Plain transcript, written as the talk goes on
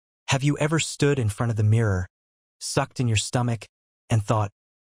Have you ever stood in front of the mirror, sucked in your stomach, and thought,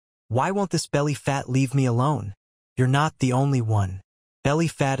 why won't this belly fat leave me alone? You're not the only one. Belly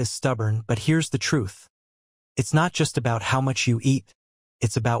fat is stubborn, but here's the truth. It's not just about how much you eat,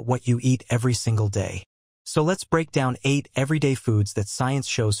 it's about what you eat every single day. So let's break down 8 everyday foods that science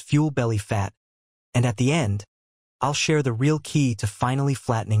shows fuel belly fat, and at the end, I'll share the real key to finally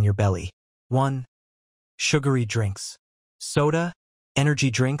flattening your belly. 1. Sugary drinks. Soda,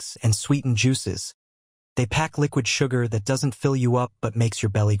 energy drinks, and sweetened juices. They pack liquid sugar that doesn't fill you up but makes your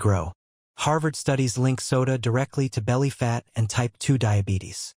belly grow. Harvard studies link soda directly to belly fat and type 2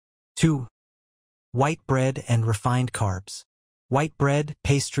 diabetes. 2. White bread and refined carbs. White bread,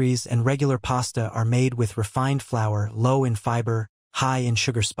 pastries, and regular pasta are made with refined flour, low in fiber, high in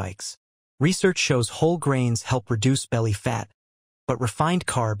sugar spikes. Research shows whole grains help reduce belly fat, but refined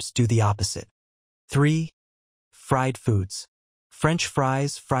carbs do the opposite. 3. Fried foods. French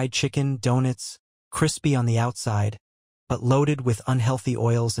fries, fried chicken, donuts, crispy on the outside, but loaded with unhealthy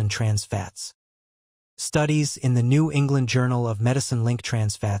oils and trans fats. Studies in the New England Journal of Medicine link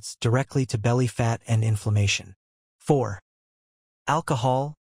trans fats directly to belly fat and inflammation. 4.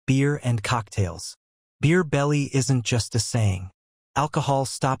 Alcohol, beer, and cocktails. Beer belly isn't just a saying. Alcohol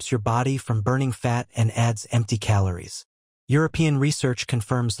stops your body from burning fat and adds empty calories. European research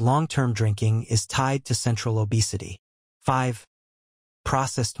confirms long-term drinking is tied to central obesity. 5.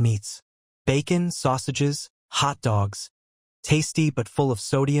 Processed meats. Bacon, sausages, hot dogs. Tasty but full of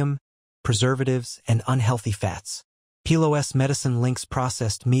sodium, preservatives, and unhealthy fats. PLOS Medicine links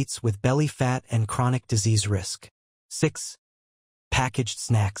processed meats with belly fat and chronic disease risk. 6. Packaged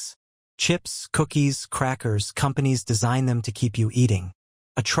snacks. Chips, cookies, crackers, companies design them to keep you eating.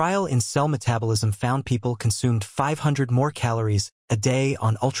 A trial in Cell Metabolism found people consumed 500 more calories a day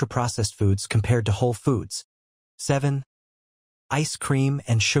on ultra-processed foods compared to whole foods. 7. Ice cream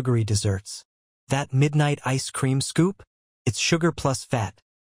and sugary desserts. That midnight ice cream scoop? It's sugar plus fat.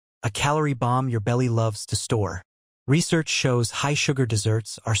 A calorie bomb your belly loves to store. Research shows high-sugar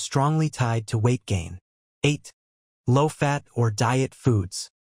desserts are strongly tied to weight gain. 8. Low-fat or diet foods.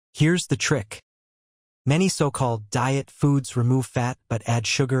 Here's the trick. Many so-called diet foods remove fat but add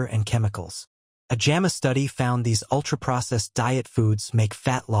sugar and chemicals. A JAMA study found these ultra-processed diet foods make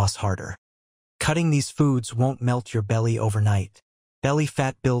fat loss harder. Cutting these foods won't melt your belly overnight. Belly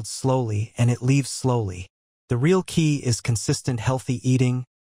fat builds slowly and it leaves slowly. The real key is consistent healthy eating,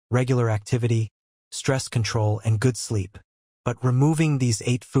 regular activity, stress control, and good sleep. But removing these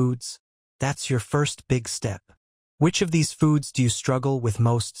 8 foods, that's your first big step. Which of these foods do you struggle with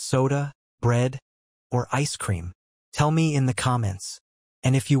most? Soda, bread, or ice cream? Tell me in the comments.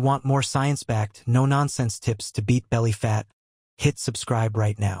 And if you want more science-backed, no-nonsense tips to beat belly fat, hit subscribe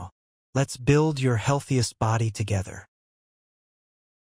right now. Let's build your healthiest body together.